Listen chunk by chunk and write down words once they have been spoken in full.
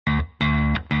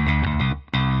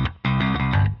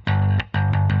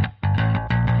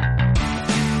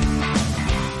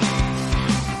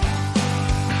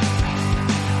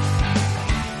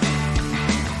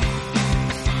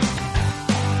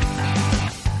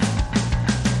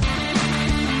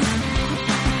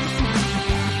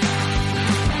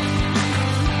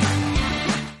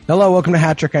Hello, welcome to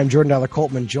Hat Trick. I'm Jordan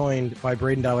Dollar-Coltman, joined by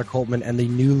Braydon Dollar-Coltman and the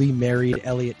newly married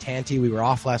Elliott Tanti. We were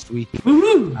off last week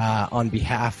on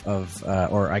behalf of,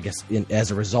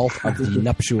 as a result of the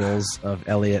nuptials of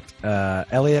Elliott.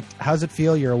 Elliott, how's it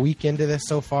feel? You're a week into this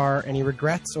so far. Any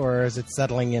regrets, or is it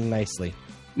settling in nicely?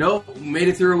 No, made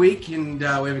it through a week, and we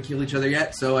haven't killed each other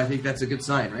yet, so I think that's a good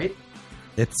sign, right?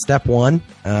 It's step one,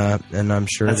 and I'm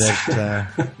sure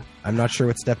that I'm not sure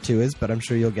what step two is, but I'm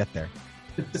sure you'll get there.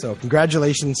 So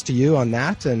congratulations to you on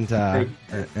that, and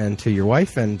to your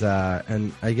wife, and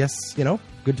I guess,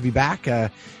 good to be back.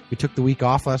 We took the week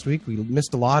off last week. We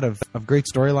missed a lot of great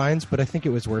storylines, but I think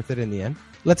it was worth it in the end.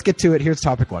 Let's get to it. Here's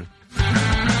topic one.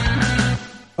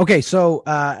 Okay, so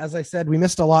as I said, we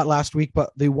missed a lot last week,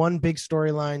 but the one big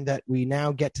storyline that we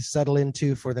now get to settle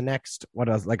into for the next,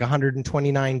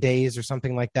 129 days or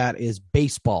something like that is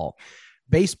baseball.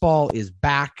 Baseball is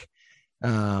back.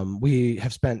 We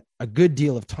have spent a good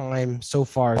deal of time so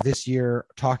far this year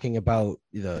talking about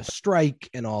the strike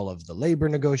and all of the labor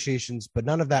negotiations, but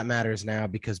none of that matters now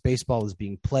because baseball is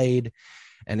being played,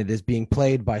 and it is being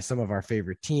played by some of our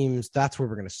favorite teams. That's where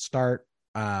we're going to start.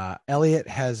 Elliott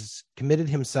has committed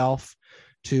himself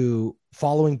to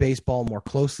following baseball more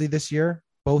closely this year,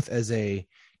 both as a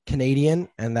Canadian,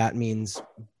 and that means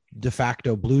de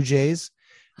facto Blue Jays.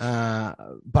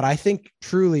 But I think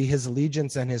truly his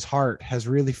allegiance and his heart has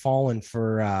really fallen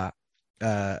for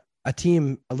a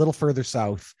team a little further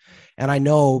south. And I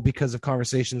know because of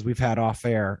conversations we've had off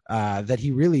air that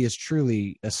he really is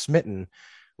truly smitten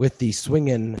with the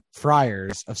swinging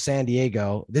Friars of San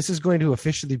Diego. This is going to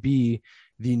officially be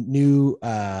the new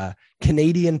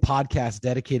Canadian podcast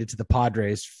dedicated to the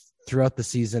Padres throughout the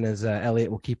season, as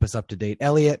Elliott will keep us up to date.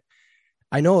 Elliott,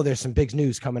 I know there's some big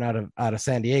news coming out of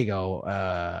San Diego.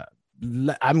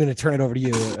 I'm going to turn it over to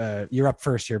you. You're up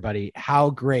first here, buddy. How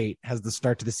great has the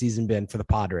start to the season been for the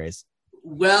Padres?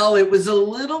 Well, it was a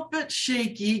little bit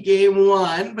shaky game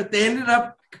one, but they ended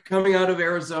up coming out of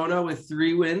Arizona with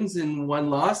 3 wins and 1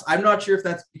 loss. I'm not sure if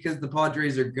that's because the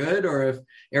Padres are good or if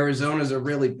Arizona's a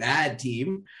really bad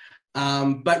team.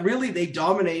 But really, they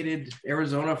dominated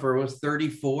Arizona for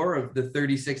 34 of the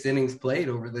 36 innings played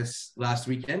over this last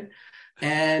weekend.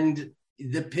 And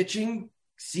the pitching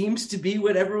seems to be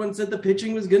what everyone said the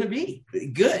pitching was going to be.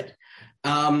 Good.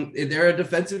 They're a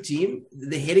defensive team.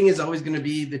 The hitting is always going to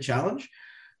be the challenge.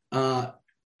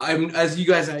 As you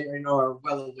guys I know are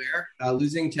well aware,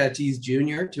 losing Tatis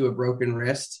Jr. to a broken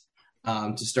wrist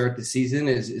to start the season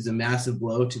is a massive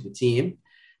blow to the team,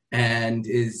 and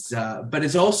but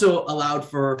it's also allowed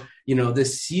for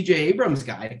this CJ Abrams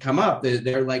guy to come up.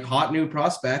 They're like hot new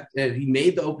prospect. He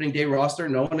made the opening day roster.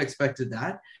 No one expected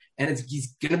that, and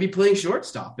he's going to be playing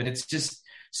shortstop, and it's just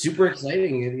super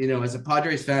exciting. As a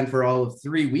Padres fan for all of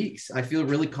 3 weeks, I feel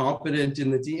really confident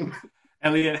in the team.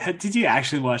 Elliott, did you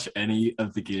actually watch any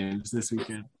of the games this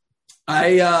weekend?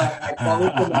 I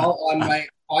followed them all on my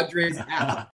Padres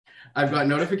app. I've got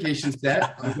notifications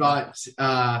set.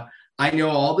 I know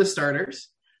all the starters,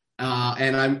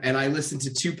 and I listen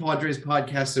to 2 Padres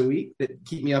podcasts a week that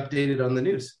keep me updated on the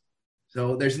news.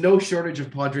 So there's no shortage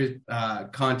of Padres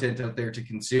content out there to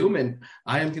consume, and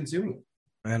I am consuming it.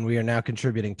 And we are now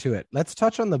contributing to it. Let's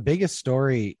touch on the biggest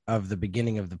story of the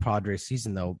beginning of the Padres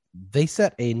season, though. They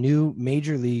set a new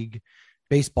Major League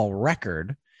Baseball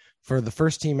record for the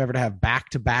first team ever to have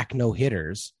back-to-back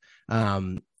no-hitters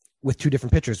with 2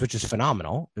 different pitchers, which is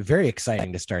phenomenal. Very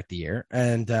exciting to start the year.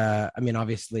 And,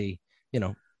 obviously,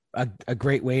 a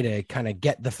great way to kind of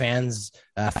get the fans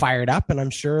fired up. And I'm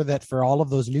sure that for all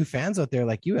of those new fans out there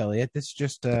like you, Elliott, this is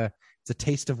just it's a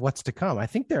taste of what's to come. I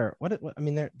think they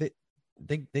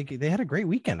had a great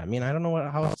weekend. I don't know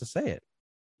how else to say it.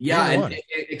 Yeah, and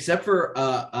except for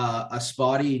a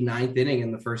spotty 9th inning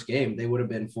in the first game, they would have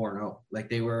been 4-0. Like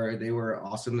they were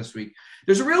awesome this week.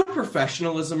 There's a real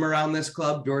professionalism around this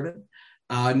club, Jordan.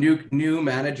 New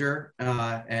manager,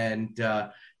 and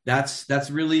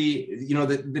that's really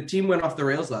the team went off the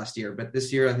rails last year, but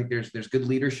this year I think there's good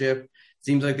leadership.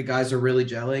 Seems like the guys are really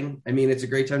gelling. It's a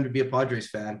great time to be a Padres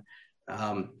fan.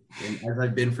 And as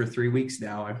I've been for 3 weeks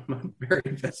now, I'm very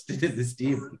invested in this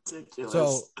team. Ridiculous.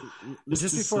 So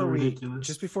just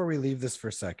before we leave this for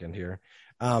a second here,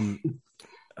 I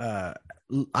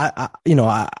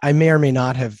may or may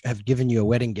not have given you a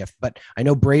wedding gift, but I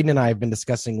know Braydon and I have been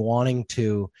discussing wanting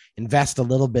to invest a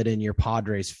little bit in your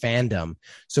Padres fandom.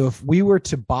 So if we were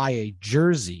to buy a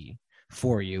jersey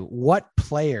for you, what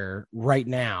player right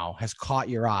now has caught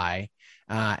your eye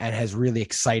and has really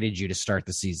excited you to start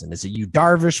the season? Is it Yu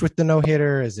Darvish with the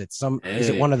no-hitter? Is it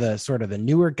one of the sort of the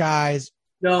newer guys?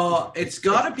 No, it's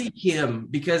got to be Kim,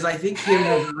 because I think Kim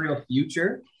has a real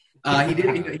future.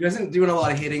 He wasn't doing a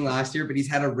lot of hitting last year, but he's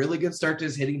had a really good start to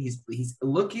his hitting. He's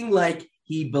looking like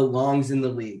he belongs in the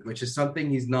league, which is something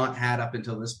he's not had up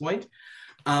until this point.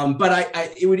 But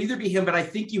it would either be him, but I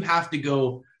think you have to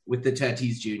go with the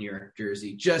Tatis Jr.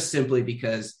 jersey, just simply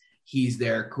because he's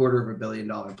their $250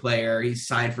 million player. He's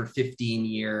signed for 15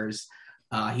 years.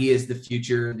 He is the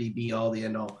future, the be all, the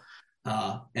end all.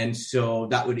 And so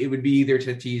it would be either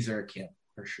Tatis or Kim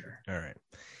for sure. All right.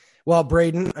 Well,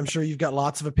 Braydon, I'm sure you've got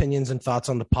lots of opinions and thoughts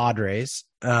on the Padres.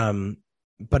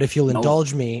 But if you'll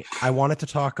indulge me, I wanted to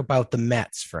talk about the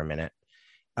Mets for a minute.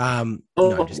 Why?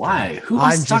 Kidding. Who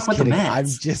wants to talk about the Mets? I'm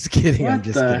just kidding.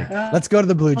 Let's go to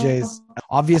the Blue Jays.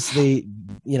 Obviously,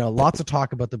 lots of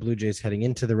talk about the Blue Jays heading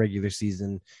into the regular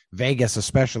season. Vegas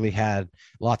especially had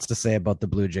lots to say about the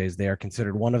Blue Jays. They are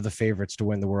considered one of the favorites to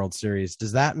win the World Series.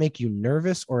 Does that make you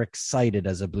nervous or excited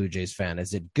as a Blue Jays fan?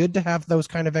 Is it good to have those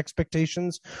kind of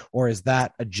expectations, or is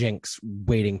that a jinx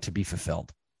waiting to be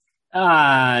fulfilled?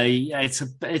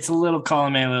 It's a little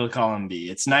column A, a little column B.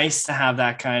 It's nice to have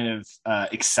that kind of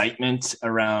excitement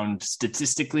around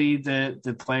statistically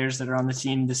the players that are on the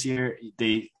team this year.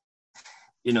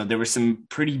 There were some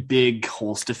pretty big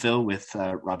holes to fill with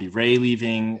Robbie Ray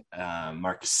leaving,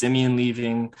 Marcus Semien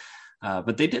leaving,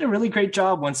 but they did a really great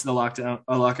job once the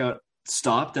lockout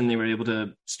stopped and they were able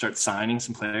to start signing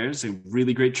some players. A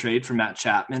really great trade for Matt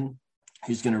Chapman,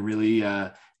 who's going to really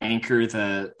anchor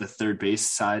the third base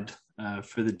side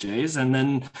for the Jays. And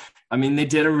then, management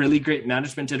did a really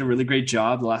great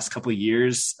job the last couple of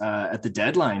years at the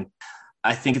deadline.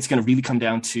 I think it's going to really come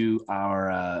down to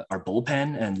our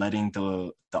bullpen and letting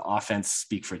the offense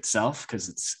speak for itself, because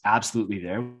it's absolutely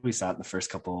there. We saw it in the first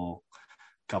couple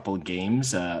of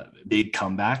games, big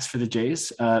comebacks for the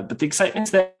Jays. But the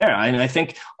excitement's there. And I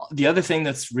think the other thing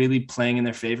that's really playing in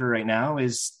their favor right now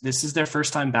is this is their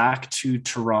first time back to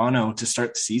Toronto to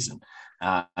start the season.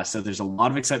 So there's a lot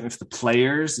of excitement for the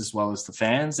players as well as the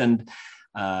fans. And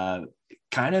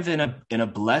kind of in a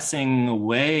blessing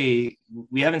way,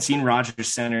 we haven't seen Rogers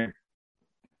Center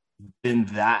been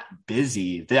that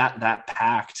busy, that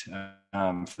packed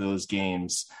for those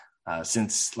games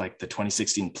since like the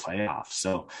 2016 playoffs.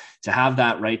 So to have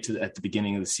that at the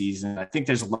beginning of the season, I think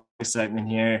there's a lot of excitement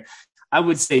here. I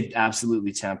would say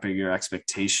absolutely temper your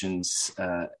expectations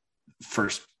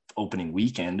first opening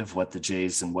weekend of what the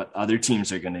Jays and what other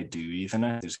teams are going to do. Even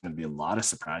there's going to be a lot of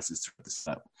surprises throughout this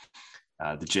stuff.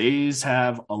 The Jays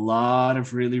have a lot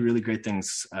of really, really great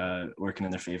things working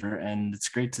in their favor, and it's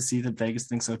great to see that Vegas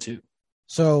thinks so too.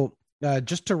 So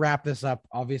just to wrap this up,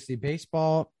 obviously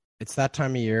baseball, it's that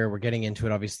time of year. We're getting into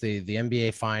it. Obviously the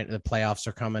NBA the playoffs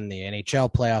are coming. The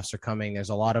NHL playoffs are coming. There's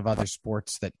a lot of other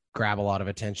sports that grab a lot of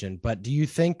attention. But do you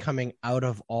think coming out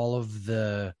of all of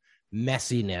the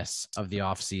messiness of the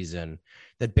offseason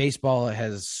that baseball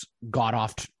has got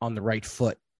off on the right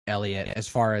foot, Elliott, as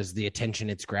far as the attention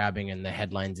it's grabbing and the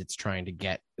headlines it's trying to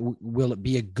get? Will it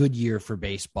be a good year for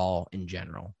baseball in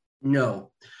general?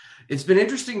 No. It's been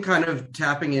interesting kind of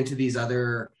tapping into these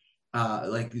other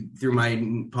through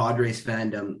my Padres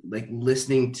fandom, like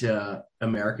listening to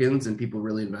Americans and people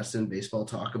really invested in baseball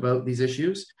talk about these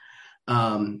issues.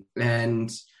 The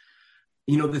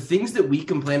things that we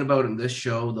complain about in this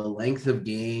show, the length of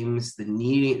games,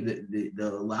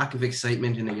 the lack of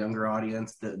excitement in a younger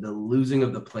audience, the losing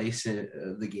of the place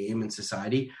of the game in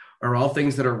society, are all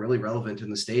things that are really relevant in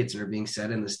the States and are being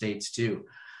said in the States too.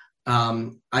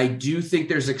 I do think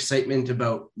there's excitement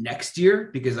about next year,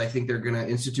 because I think they're going to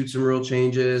institute some rule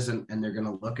changes and they're going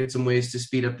to look at some ways to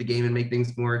speed up the game and make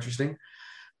things more interesting.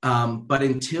 But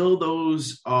until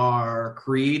those are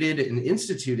created and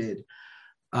instituted,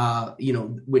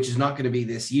 which is not going to be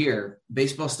this year,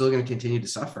 baseball's still going to continue to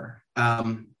suffer.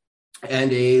 And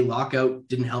a lockout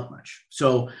didn't help much.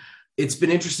 So it's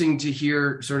been interesting to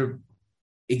hear sort of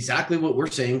exactly what we're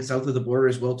saying south of the border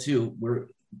as well too.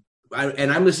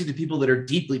 I'm listening to people that are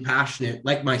deeply passionate,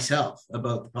 like myself,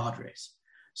 about the Padres.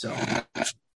 So,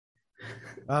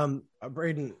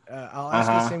 Braydon, I'll ask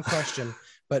you the same question,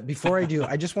 but before I do,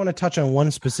 I just want to touch on one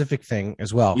specific thing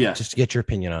as well, just to get your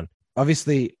opinion on.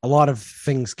 Obviously, a lot of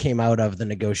things came out of the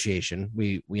negotiation.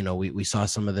 We saw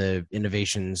some of the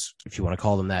innovations, if you want to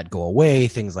call them that, go away.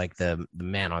 Things like the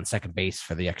man on second base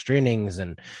for the extra innings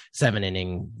and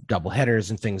 7-inning doubleheaders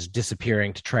and things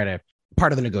disappearing to try to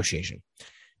part of the negotiation.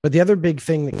 But the other big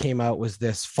thing that came out was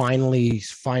this finally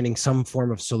finding some form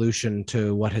of solution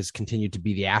to what has continued to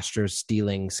be the Astros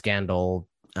stealing scandal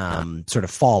sort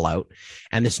of fallout,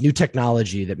 and this new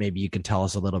technology that maybe you can tell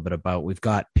us a little bit about. We've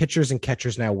got pitchers and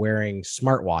catchers now wearing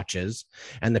smartwatches,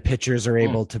 and the pitchers are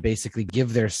able to basically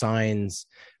give their signs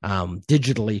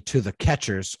digitally to the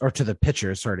catchers or to the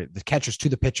pitchers, the catchers to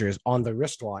the pitchers on the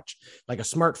wristwatch, like a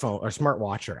smartphone or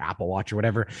smartwatch or Apple Watch or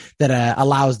whatever, that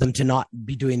allows them to not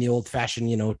be doing the old fashioned,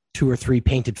 2 or 3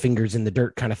 painted fingers in the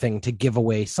dirt kind of thing to give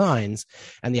away signs.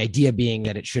 And the idea being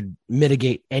that it should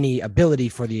mitigate any ability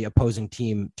for the opposing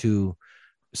team to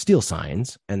steal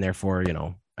signs and therefore,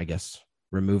 I guess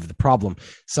remove the problem.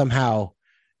 Somehow,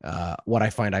 what I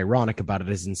find ironic about it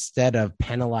is instead of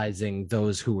penalizing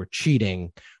those who were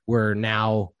cheating, we're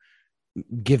now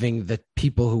giving the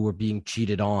people who were being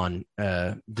cheated on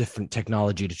different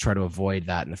technology to try to avoid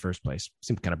that in the first place.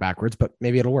 Seems kind of backwards, but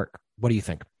maybe it'll work. What do you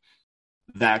think?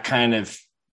 That kind of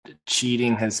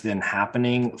cheating has been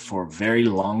happening for a very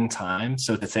long time.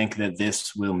 So to think that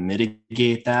this will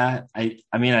mitigate that, I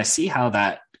mean, I see how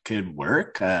that could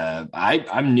work.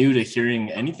 I'm new to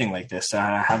hearing anything like this.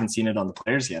 I haven't seen it on the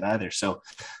players yet either. So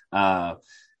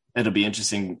it'll be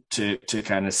interesting to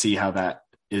kind of see how that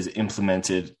is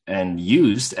implemented and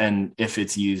used, and if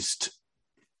it's used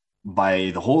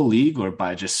by the whole league or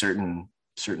by just certain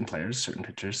players, certain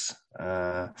pitchers.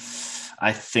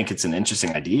 I think it's an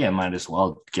interesting idea. I might as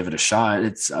well give it a shot.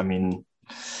 It's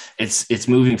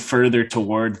moving further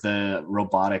toward the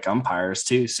robotic umpires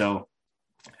too. So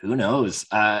who knows?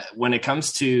 When it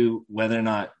comes to whether or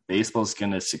not baseball is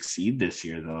going to succeed this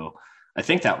year, though, I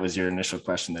think that was your initial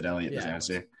question that Elliott was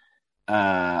answering.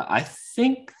 I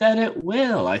think that it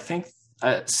will. I think,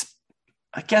 I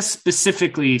guess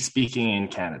specifically speaking in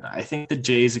Canada, I think the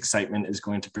Jays' excitement is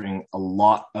going to bring a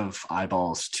lot of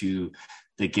eyeballs to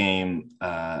the game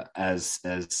as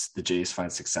the Jays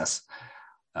find success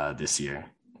this year.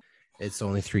 It's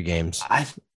only 3 games.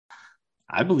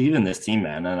 I believe in this team,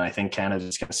 man, and I think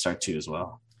Canada's going to start to as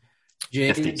well,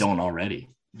 if they don't already.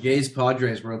 Jays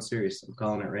Padres World Series. I'm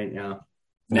calling it right now.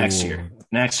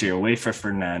 Next year, wait for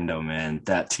Fernando, man.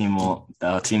 That team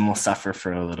will suffer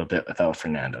for a little bit without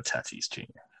Fernando Tatis Jr.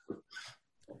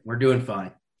 We're doing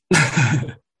fine.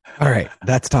 All right,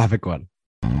 that's topic 1.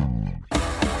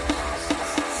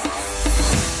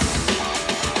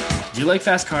 Do you like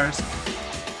fast cars?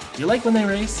 Do you like when they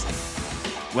race?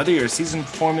 Whether you're a seasoned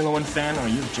Formula One fan or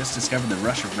you've just discovered the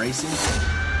rush of racing,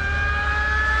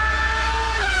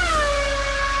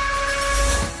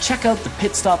 check out the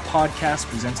Pit Stop Podcast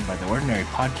presented by the Ordinary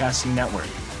Podcasting Network.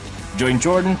 Join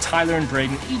Jordan, Tyler, and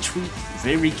Braydon each week as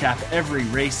they recap every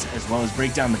race as well as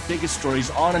break down the biggest stories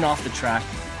on and off the track,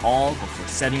 all before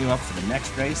setting you up for the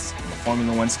next race in the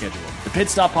Formula One schedule. The Pit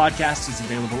Stop Podcast is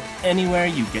available anywhere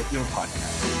you get your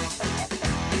podcasts.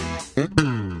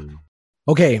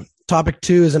 Okay, topic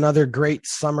 2 is another great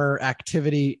summer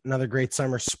activity, another great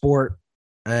summer sport,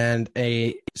 and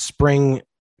a spring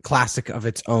classic of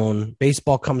its own.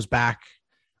 Baseball comes back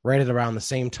right at around the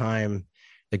same time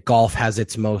that golf has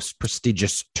its most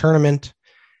prestigious tournament.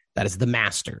 That is the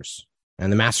Masters.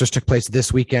 And the Masters took place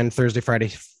this weekend, Thursday,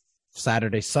 Friday,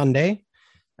 Saturday, Sunday.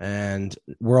 And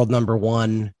world number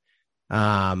 1,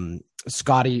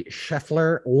 Scotty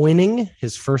Scheffler winning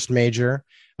his first major.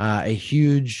 A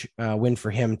huge win for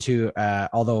him too,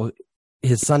 although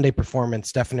his Sunday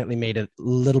performance definitely made it a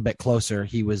little bit closer.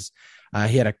 He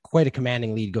had quite a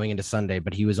commanding lead going into Sunday,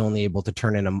 but he was only able to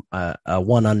turn in a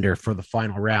 1 under for the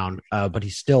final round. But he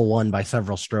still won by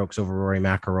several strokes over Rory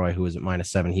McIlroy, who was at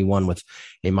 -7. He won with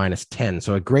a -10.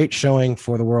 So a great showing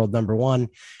for the world number 1,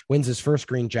 wins his first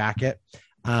green jacket.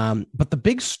 But the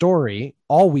big story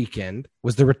all weekend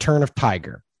was the return of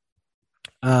Tiger.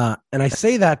 And I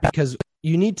say that because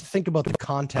you need to think about the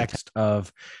context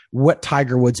of what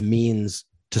Tiger Woods means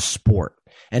to sport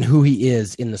and who he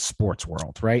is in the sports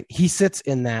world, right? He sits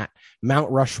in that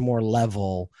Mount Rushmore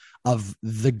level of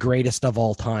the greatest of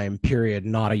all time, period,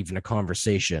 not even a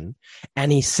conversation.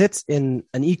 And he sits in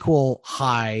an equal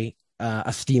high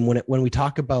esteem when we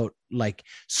talk about like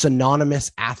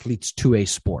synonymous athletes to a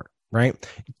sport, right?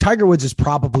 Tiger Woods is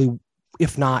probably,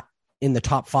 if not in the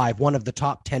top 5, one of the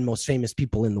top 10 most famous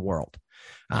people in the world.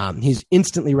 He's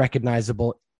instantly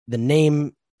recognizable. The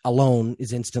name alone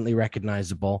is instantly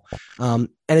recognizable. And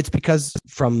it's because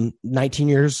from 19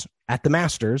 years at the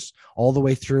Masters, all the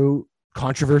way through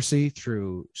controversy,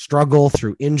 through struggle,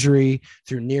 through injury,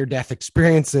 through near-death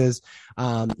experiences,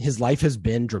 his life has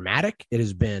been dramatic. It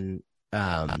has been,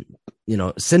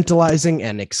 scintillating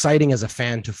and exciting as a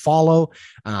fan to follow.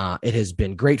 It has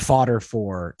been great fodder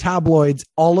for tabloids.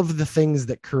 All of the things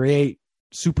that create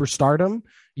superstardom,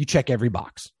 you check every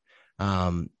box.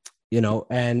 And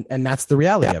that's the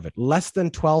reality of it. Less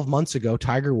than 12 months ago,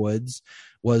 Tiger Woods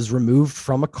was removed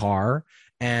from a car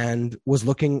and was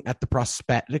looking at the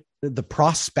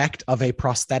prospect of a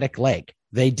prosthetic leg.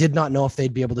 They did not know if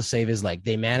they'd be able to save his leg.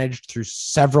 They managed through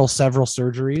several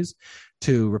surgeries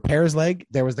to repair his leg,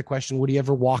 there was the question, would he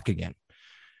ever walk again?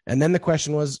 And then the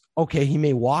question was, okay, he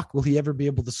may walk. Will he ever be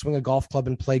able to swing a golf club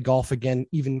and play golf again,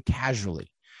 even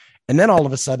casually? And then all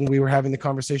of a sudden we were having the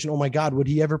conversation, oh my God, would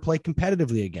he ever play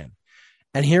competitively again?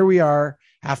 And here we are,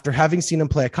 after having seen him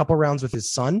play a couple rounds with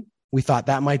his son. We thought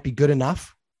that might be good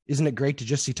enough. Isn't it great to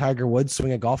just see Tiger Woods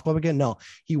swing a golf club again? No,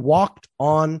 he walked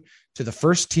on to the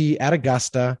first tee at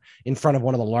Augusta in front of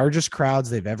one of the largest crowds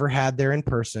they've ever had there in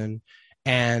person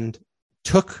and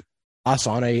took us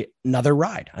on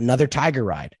another Tiger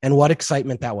ride. And what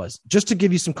excitement that was. Just to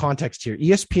give you some context here,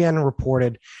 ESPN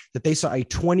reported that they saw a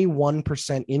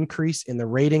 21% increase in the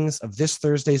ratings of this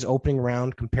Thursday's opening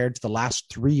round compared to the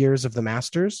last 3 years of the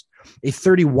Masters, a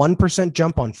 31%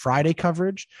 jump on Friday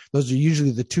coverage. Those are usually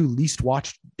the two least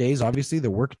watched days, obviously, the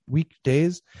work week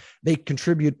days. They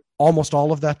contribute almost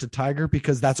all of that to Tiger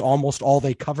because that's almost all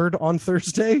they covered on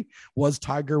Thursday was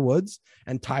Tiger Woods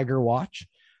and Tiger Watch.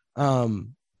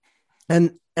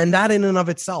 And that in and of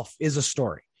itself is a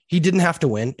story. He didn't have to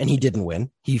win, and he didn't win.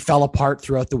 He fell apart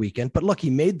throughout the weekend. But look, he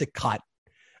made the cut.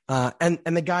 And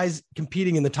the guy's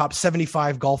competing in the top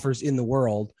 75 golfers in the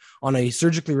world on a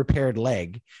surgically repaired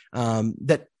leg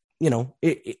that,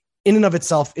 it in and of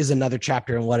itself is another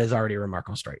chapter in what is already a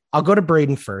remarkable story. I'll go to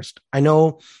Braydon first. I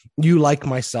know you, like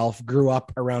myself, grew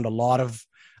up around a lot of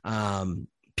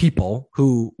people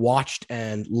who watched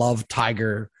and loved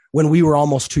Tiger when we were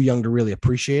almost too young to really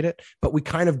appreciate it, but we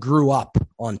kind of grew up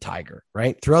on Tiger,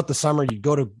 right? Throughout the summer, you'd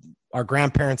go to our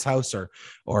grandparents' house or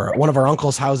one of our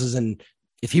uncle's houses, and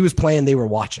if he was playing, they were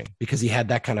watching because he had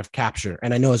that kind of capture.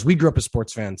 And I know as we grew up as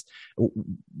sports fans,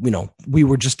 we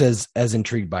were just as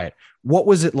intrigued by it. What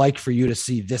was it like for you to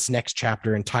see this next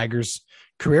chapter in Tiger's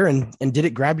career, and did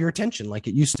it grab your attention like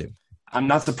it used to? I'm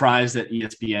not surprised that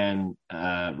ESPN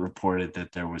reported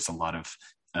that there was a lot of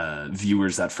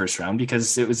viewers that first round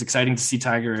because it was exciting to see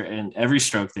Tiger and every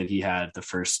stroke that he had the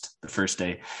first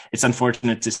day. It's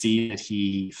unfortunate to see that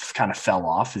he kind of fell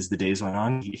off as the days went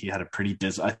on. He had a pretty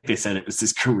I think they said it was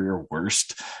his career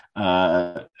worst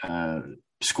scorecard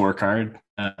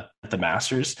at the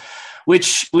Masters,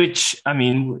 which I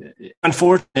mean,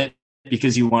 unfortunate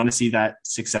because you want to see that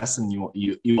success and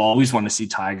you always want to see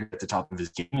Tiger at the top of his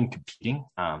game and competing.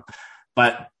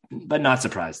 But not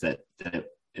surprised that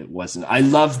it wasn't. I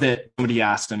love that somebody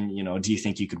asked him, do you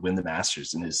think you could win the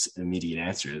Masters? And his immediate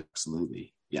answer is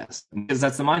absolutely yes, because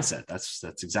that's the mindset.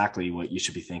 That's exactly what you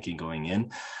should be thinking going in,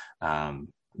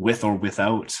 with or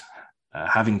without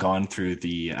having gone through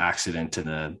the accident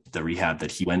and the rehab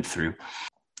that he went through.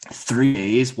 3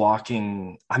 days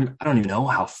walking. I don't even know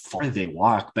how far they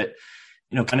walk, but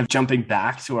kind of jumping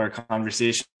back to our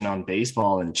conversation on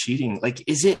baseball and cheating. Like,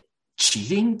 is it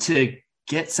cheating to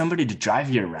get somebody to drive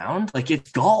you around? Like,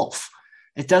 it's golf.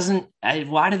 It doesn't.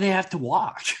 Why do they have to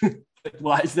walk?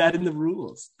 Why is that in the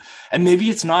rules? And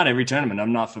maybe it's not every tournament.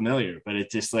 I'm not familiar, but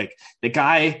it's just like the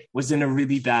guy was in a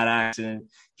really bad accident.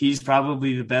 He's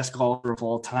probably the best golfer of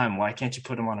all time. Why can't you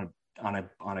put him on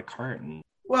a cart?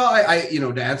 Well, I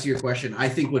to answer your question, I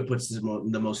think what puts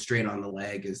the most strain on the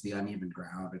leg is the uneven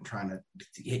ground and trying to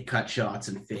hit cut shots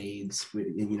and fades,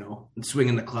 and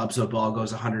swinging the club so the ball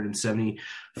goes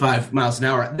 175 miles an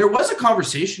hour. There was a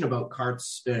conversation about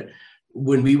carts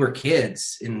when we were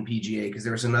kids in PGA because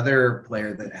there was another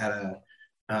player that had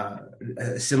a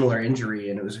similar injury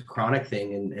and it was a chronic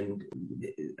thing. And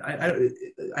I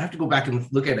have to go back and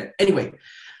look at it. Anyway,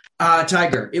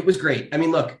 Tiger, it was great. I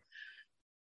mean, look,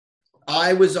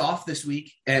 I was off this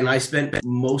week and I spent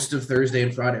most of Thursday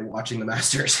and Friday watching the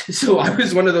Masters. So I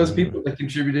was one of those people that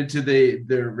contributed to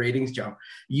the ratings jump.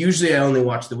 Usually I only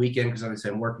watch the weekend because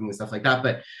obviously I'm working and stuff like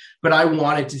that. But I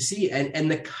wanted to see, and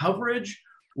the coverage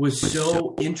was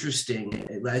so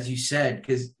interesting, as you said,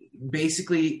 because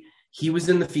basically he was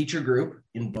in the feature group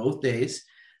in both days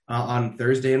on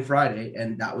Thursday and Friday.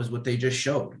 And that was what they just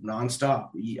showed nonstop.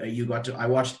 I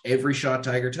watched every shot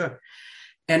Tiger took.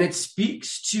 And it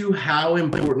speaks to how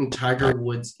important Tiger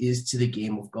Woods is to the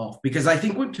game of golf. Because I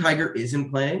think when Tiger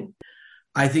isn't playing,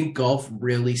 I think golf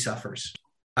really suffers.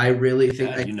 I really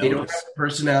think they don't have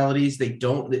personalities. They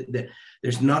don't.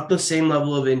 There's not the same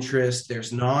level of interest.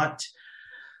 There's not.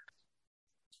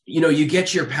 You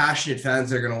get your passionate fans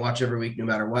that are going to watch every week no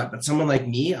matter what. But someone like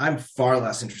me, I'm far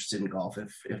less interested in golf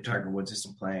if Tiger Woods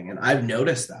isn't playing. And I've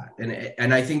noticed that.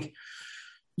 And I think –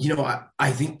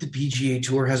 I think the PGA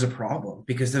Tour has a problem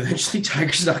because eventually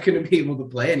Tiger's not going to be able to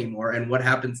play anymore. And what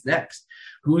happens next?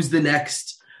 Who's the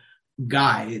next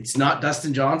guy? It's not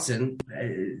Dustin Johnson.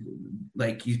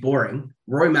 Like, he's boring.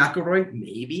 Rory McIlroy,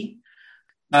 maybe.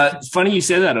 Funny you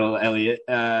say that, Elliott.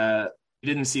 You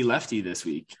didn't see Lefty this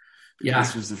week. Yeah.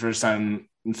 This was the first time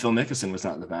Phil Mickelson was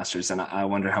not in the Masters, and I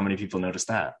wonder how many people noticed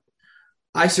that.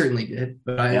 I certainly did,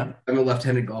 but I'm a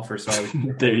left-handed golfer, so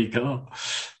there you go.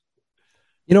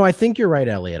 I think you're right,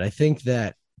 Elliott. I think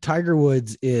that Tiger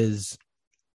Woods is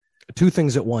two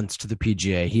things at once to the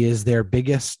PGA. He is their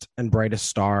biggest and brightest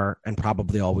star and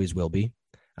probably always will be.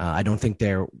 I don't think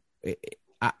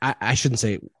I shouldn't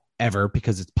say ever,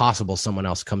 because it's possible someone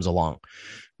else comes along.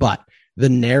 But the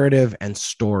narrative and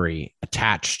story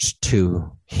attached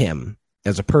to him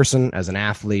as a person, as an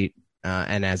athlete,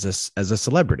 and as a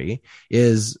celebrity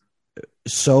is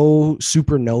so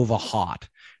supernova hot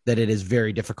that it is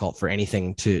very difficult for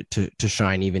anything to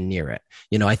shine even near it.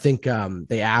 I think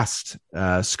they asked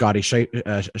Scotty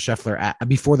Scheffler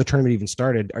before the tournament even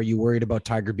started, are you worried about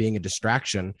Tiger being a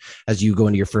distraction as you go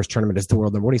into your first tournament as the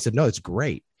world number one? He said, no, it's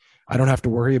great. I don't have to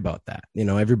worry about that.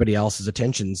 Everybody else's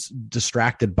attention's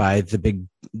distracted by the big,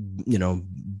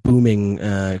 booming,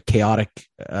 chaotic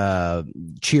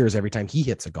cheers every time he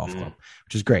hits a golf club,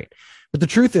 which is great. But the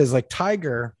truth is, like,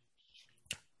 Tiger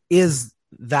is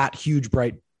that huge,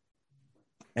 bright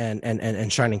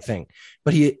and shining thing.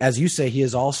 But he, as you say, he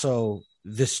is also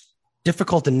this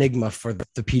difficult enigma for the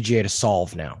PGA to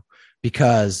solve now,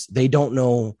 because they don't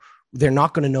know. They're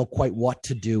not going to know quite what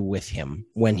to do with him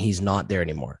when he's not there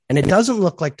anymore. And it doesn't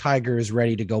look like Tiger is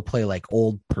ready to go play like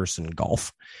old person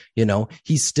golf.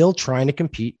 He's still trying to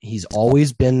compete. He's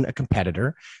always been a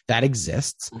competitor that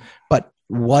exists. But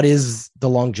what is the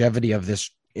longevity of this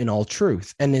in all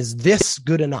truth? And is this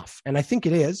good enough? And I think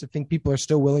it is. I think people are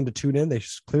still willing to tune in.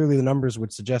 Clearly the numbers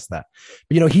would suggest that.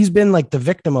 But, he's been like the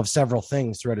victim of several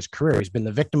things throughout his career. He's been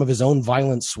the victim of his own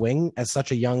violent swing at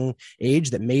such a young age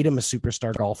that made him a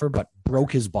superstar golfer, but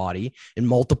broke his body in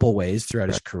multiple ways throughout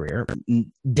his career,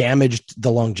 damaged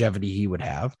the longevity he would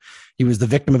have. He was the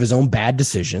victim of his own bad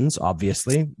decisions,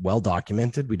 obviously, well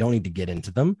documented. We don't need to get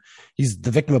into them. He's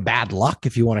the victim of bad luck,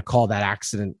 if you want to call that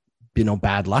accident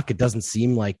bad luck. It doesn't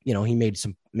seem like, he made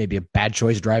maybe a bad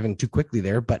choice driving too quickly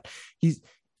there, but he's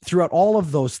throughout all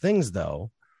of those things though,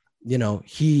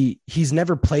 he's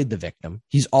never played the victim.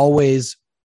 He's always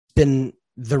been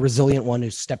the resilient one who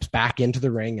steps back into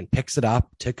the ring and picks it up,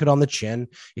 took it on the chin,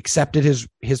 accepted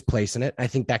his place in it. I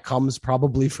think that comes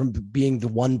probably from being the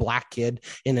one black kid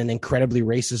in an incredibly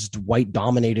racist, white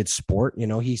dominated sport.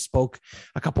 He spoke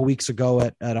a couple weeks ago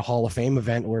at a Hall of Fame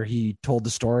event where he told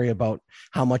the story about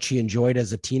how much he enjoyed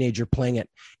as a teenager playing at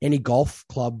any golf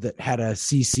club that had a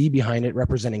CC behind it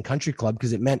representing country club,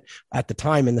 because it meant at the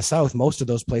time in the South, most of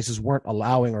those places weren't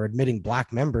allowing or admitting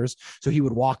black members. So he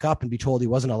would walk up and be told he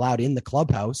wasn't allowed in the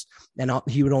clubhouse, and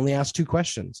he would only ask two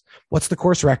questions: what's the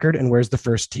course record and where's the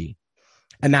first tee?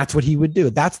 And that's what he would do.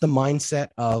 That's the mindset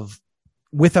of,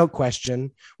 without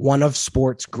question, one of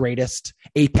sport's greatest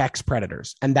apex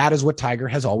predators. And that is what Tiger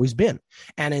has always been.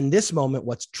 And in this moment,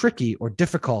 what's tricky or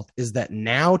difficult is that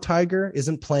now Tiger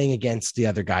isn't playing against the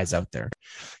other guys out there.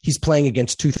 He's playing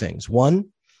against two things. One,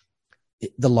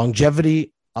 the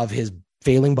longevity of his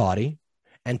failing body,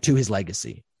 and two, his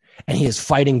legacy. And he is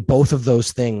fighting both of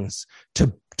those things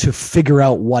to figure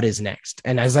out what is next.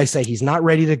 And as I say, he's not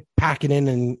ready to pack it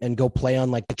in and go play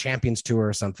on like the Champions Tour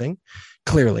or something.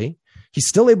 Clearly, he's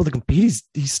still able to compete.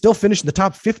 He's still finished in the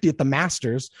top 50 at the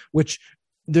Masters, which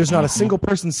there's not a single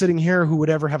person sitting here who would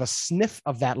ever have a sniff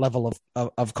of that level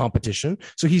of competition.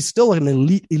 So he's still an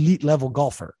elite level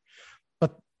golfer.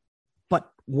 But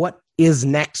what is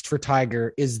next for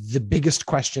Tiger is the biggest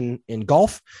question in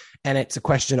golf. And it's a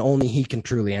question only he can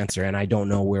truly answer. And I don't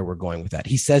know where we're going with that.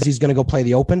 He says he's going to go play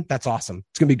the Open. That's awesome.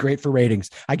 It's going to be great for ratings.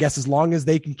 I guess as long as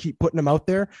they can keep putting him out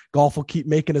there, golf will keep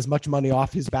making as much money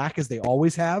off his back as they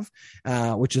always have,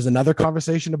 which is another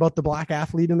conversation about the black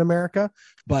athlete in America.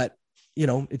 But,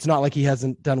 it's not like he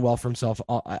hasn't done well for himself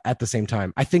at the same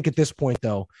time. I think at this point,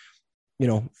 though,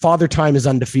 father time is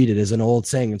undefeated is an old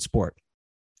saying in sport.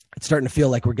 It's starting to feel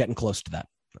like we're getting close to that,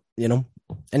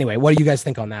 Anyway, what do you guys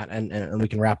think on that? And we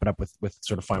can wrap it up with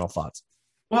sort of final thoughts.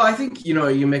 Well, I think,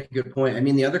 you make a good point. I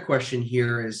mean, the other question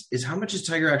here is how much is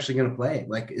Tiger actually going to play?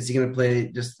 Like, is he going to play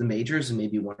just the majors and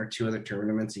maybe one or two other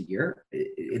tournaments a year?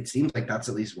 It seems like that's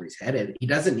at least where he's headed. He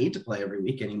doesn't need to play every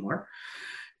week anymore.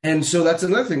 And so that's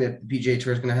another thing that the PGA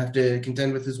Tour is going to have to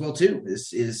contend with as well, too,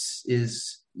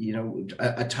 is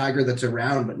a Tiger that's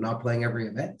around but not playing every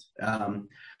event.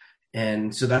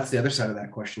 And so that's the other side of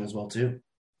that question as well, too.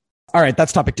 All right,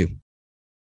 that's topic 2.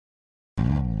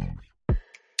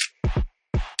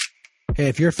 Hey,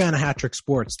 if you're a fan of Hat Trick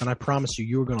Sports, then I promise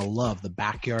you're going to love the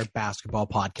Backyard Basketball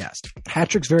Podcast. Hat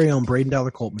Trick's very own Braydon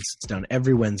Coltman sits down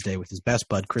every Wednesday with his best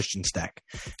bud, Christian Steck.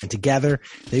 And together,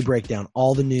 they break down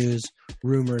all the news,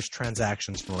 rumors,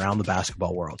 transactions from around the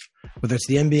basketball world. Whether it's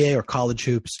the NBA or college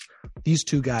hoops, these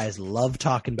two guys love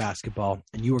talking basketball,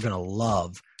 and you are going to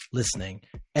love listening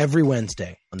every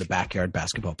Wednesday on the Backyard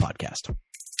Basketball Podcast.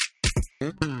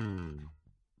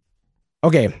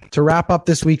 Okay, to wrap up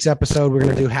this week's episode, we're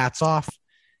going to do Hats Off.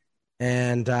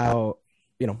 And, I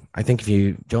think if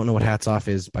you don't know what Hats Off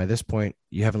is by this point,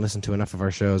 you haven't listened to enough of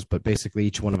our shows. But basically,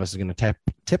 each one of us is going to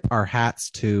tip our hats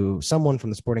to someone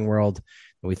from the sporting world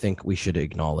that we think we should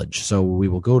acknowledge. So we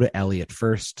will go to Elliott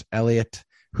first. Elliott,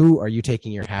 who are you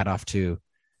taking your hat off to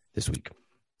this week?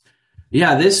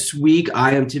 Yeah, this week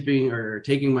I am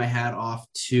taking my hat off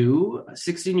to a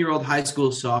 16-year-old high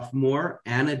school sophomore,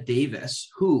 Anna Davis,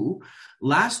 who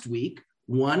last week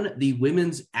won the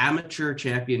women's amateur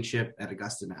championship at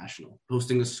Augusta National,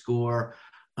 posting a score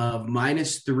of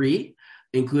 -3,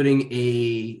 including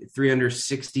a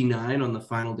 369 on the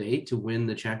final day to win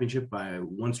the championship by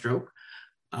one stroke.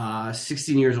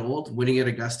 16 years old, winning at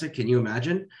Augusta. Can you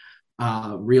imagine?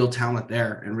 Real talent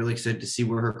there, and really excited to see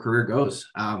where her career goes,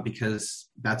 because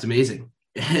that's amazing.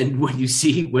 And when you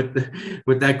see what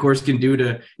that course can do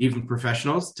to even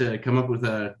professionals, to come up with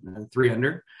a 3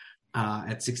 under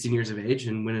at 16 years of age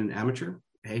and win an amateur,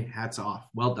 hey, hats off.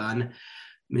 Well done,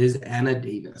 Ms. Anna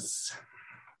Davis.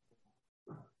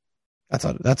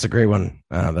 That's a great one.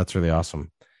 That's really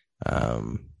awesome. I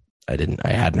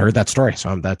hadn't heard that story,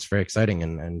 so that's very exciting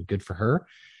and good for her.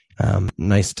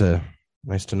 Nice to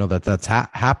know that that's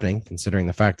happening, considering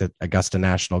the fact that Augusta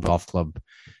National Golf Club,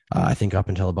 I think up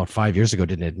until about 5 years ago,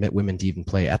 didn't admit women to even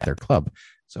play at their club.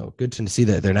 So good to see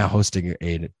that they're now hosting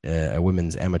a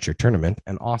women's amateur tournament,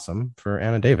 and awesome for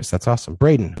Anna Davis. That's awesome.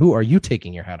 Braydon, who are you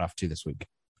taking your hat off to this week?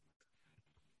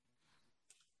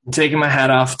 I'm taking my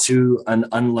hat off to an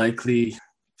unlikely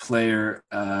player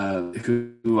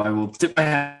who I will tip my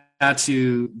hat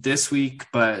to this week,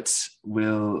 but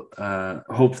will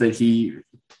hope that he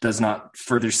does not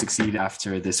further succeed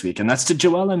after this week. And that's to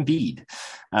Joel Embiid,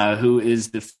 who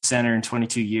is the center in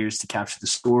 22 years to capture the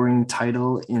scoring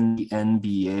title in the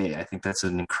NBA. I think that's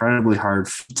an incredibly hard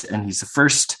feat, and he's the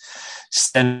first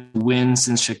win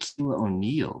since Shaquille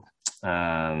O'Neal.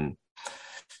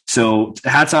 So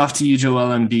hats off to you, Joel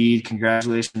Embiid.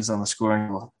 Congratulations on the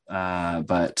scoring.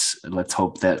 But let's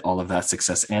hope that all of that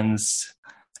success ends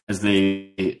as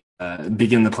they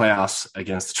begin the playoffs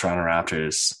against the Toronto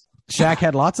Raptors. Shaq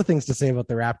had lots of things to say about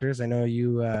the Raptors. I know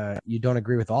you don't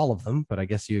agree with all of them, but I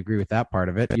guess you agree with that part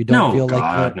of it. You don't you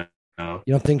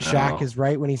don't think Shaq is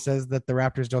right when he says that the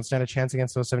Raptors don't stand a chance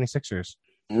against those 76ers?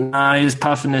 Nah, he's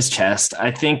puffing his chest.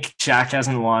 I think Shaq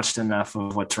hasn't watched enough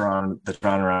of what the Toronto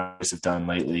Raptors have done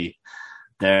lately.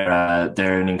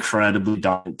 They're an incredibly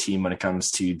dominant team when it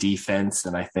comes to defense,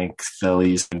 and I think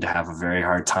Philly's going to have a very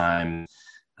hard time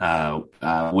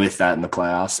with that in the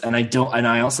playoffs. And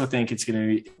I also think it's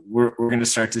we're going to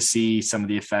start to see some of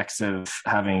the effects of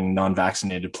having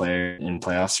non-vaccinated players in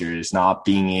playoff series not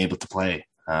being able to play.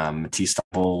 Matisse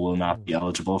Thybulle will not be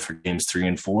eligible for games 3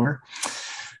 and 4.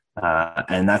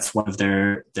 And that's one of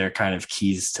their kind of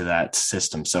keys to that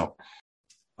system. So,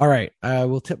 all right, I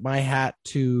will tip my hat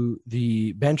to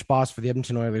the bench boss for the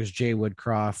Edmonton Oilers, Jay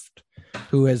Woodcroft,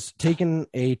 who has taken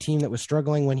a team that was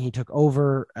struggling when he took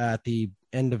over at the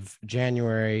end of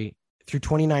January. Through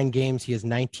 29 games, he has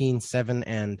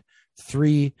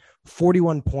 19-7-3,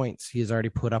 41 points he has already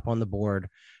put up on the board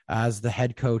as the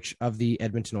head coach of the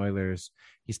Edmonton Oilers.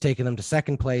 He's taken them to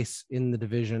second place in the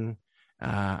division,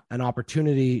 an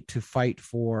opportunity to fight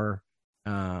for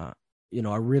a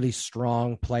really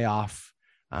strong playoff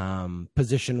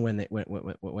position when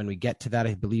we get to that.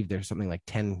 I believe there's something like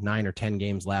 9 or 10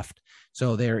 games left.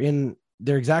 So they're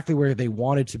exactly where they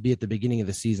wanted to be at the beginning of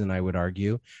the season, I would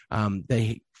argue.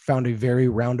 They found a very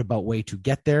roundabout way to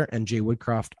get there, and Jay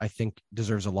Woodcroft, I think,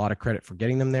 deserves a lot of credit for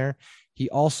getting them there. He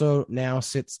also now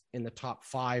sits in the top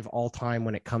 5 all time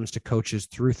when it comes to coaches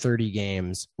through 30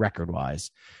 games record-wise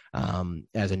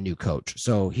as a new coach.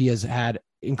 So he has had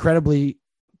incredibly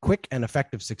quick and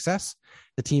effective success.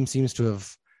 The team seems to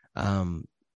have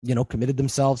committed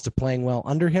themselves to playing well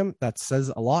under him. That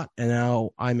says a lot. And now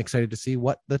I'm excited to see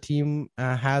what the team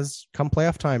has come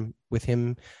playoff time with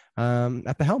him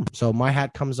at the helm. So my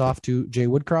hat comes off to Jay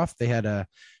Woodcroft. They had a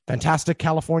fantastic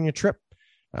California trip,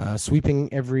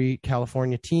 sweeping every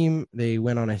California team. They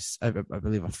went on I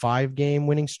believe a 5-game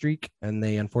winning streak, and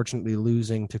they unfortunately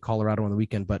losing to Colorado on the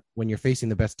weekend. But when you're facing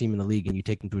the best team in the league and you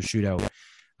take them to a shootout,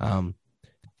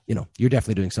 you're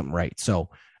definitely doing something right. So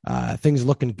things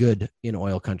looking good in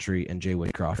oil country, and Jay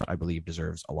Woodcroft, I believe,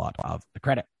 deserves a lot of the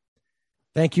credit.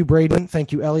 Thank you, Braydon.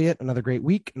 Thank you, Elliott. Another great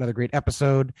week, another great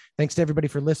episode. Thanks to everybody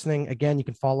for listening. Again, you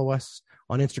can follow us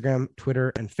on Instagram,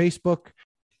 Twitter, and Facebook.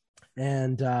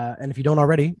 And if you don't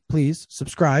already, please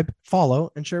subscribe,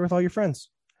 follow, and share with all your friends.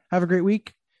 Have a great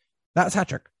week. That's Hat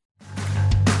Trick.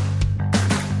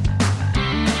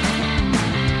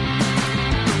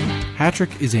 Hat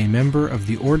Trick is a member of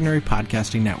the Ordinary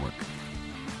Podcasting Network.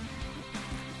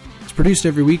 It's produced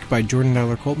every week by Jordan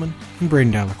Dowler Coltman and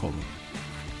Braydon Dowler Coltman.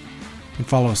 And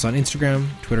follow us on Instagram,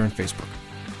 Twitter, and Facebook.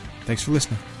 Thanks for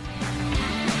listening.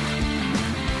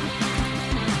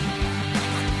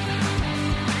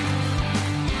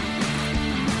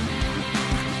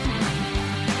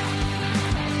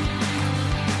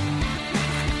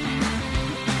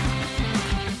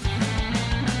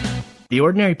 The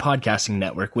Ordinary Podcasting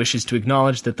Network wishes to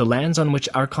acknowledge that the lands on which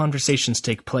our conversations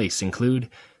take place include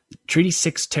Treaty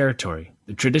 6 territory,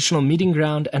 the traditional meeting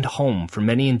ground and home for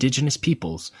many indigenous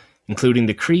peoples, including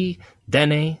the Cree,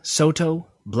 Dene, Saulteaux,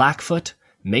 Blackfoot,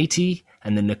 Métis,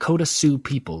 and the Nakota Sioux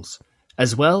peoples,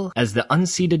 as well as the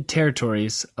unceded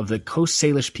territories of the Coast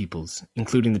Salish peoples,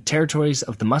 including the territories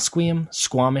of the Musqueam,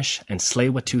 Squamish, and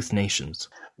Tsleil-Waututh nations.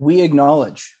 We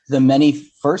acknowledge the many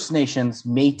First Nations,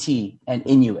 Métis, and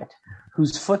Inuit,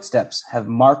 whose footsteps have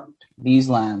marked these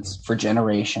lands for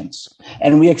generations.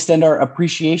 And we extend our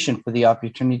appreciation for the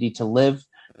opportunity to live,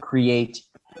 create,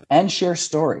 and share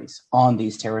stories on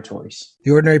these territories.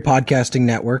 The Ordinary Podcasting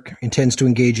Network intends to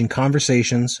engage in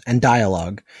conversations and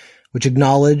dialogue which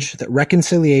acknowledge that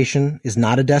reconciliation is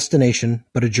not a destination,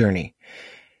 but a journey,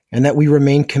 and that we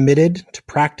remain committed to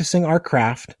practicing our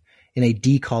craft in a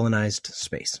decolonized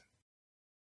space.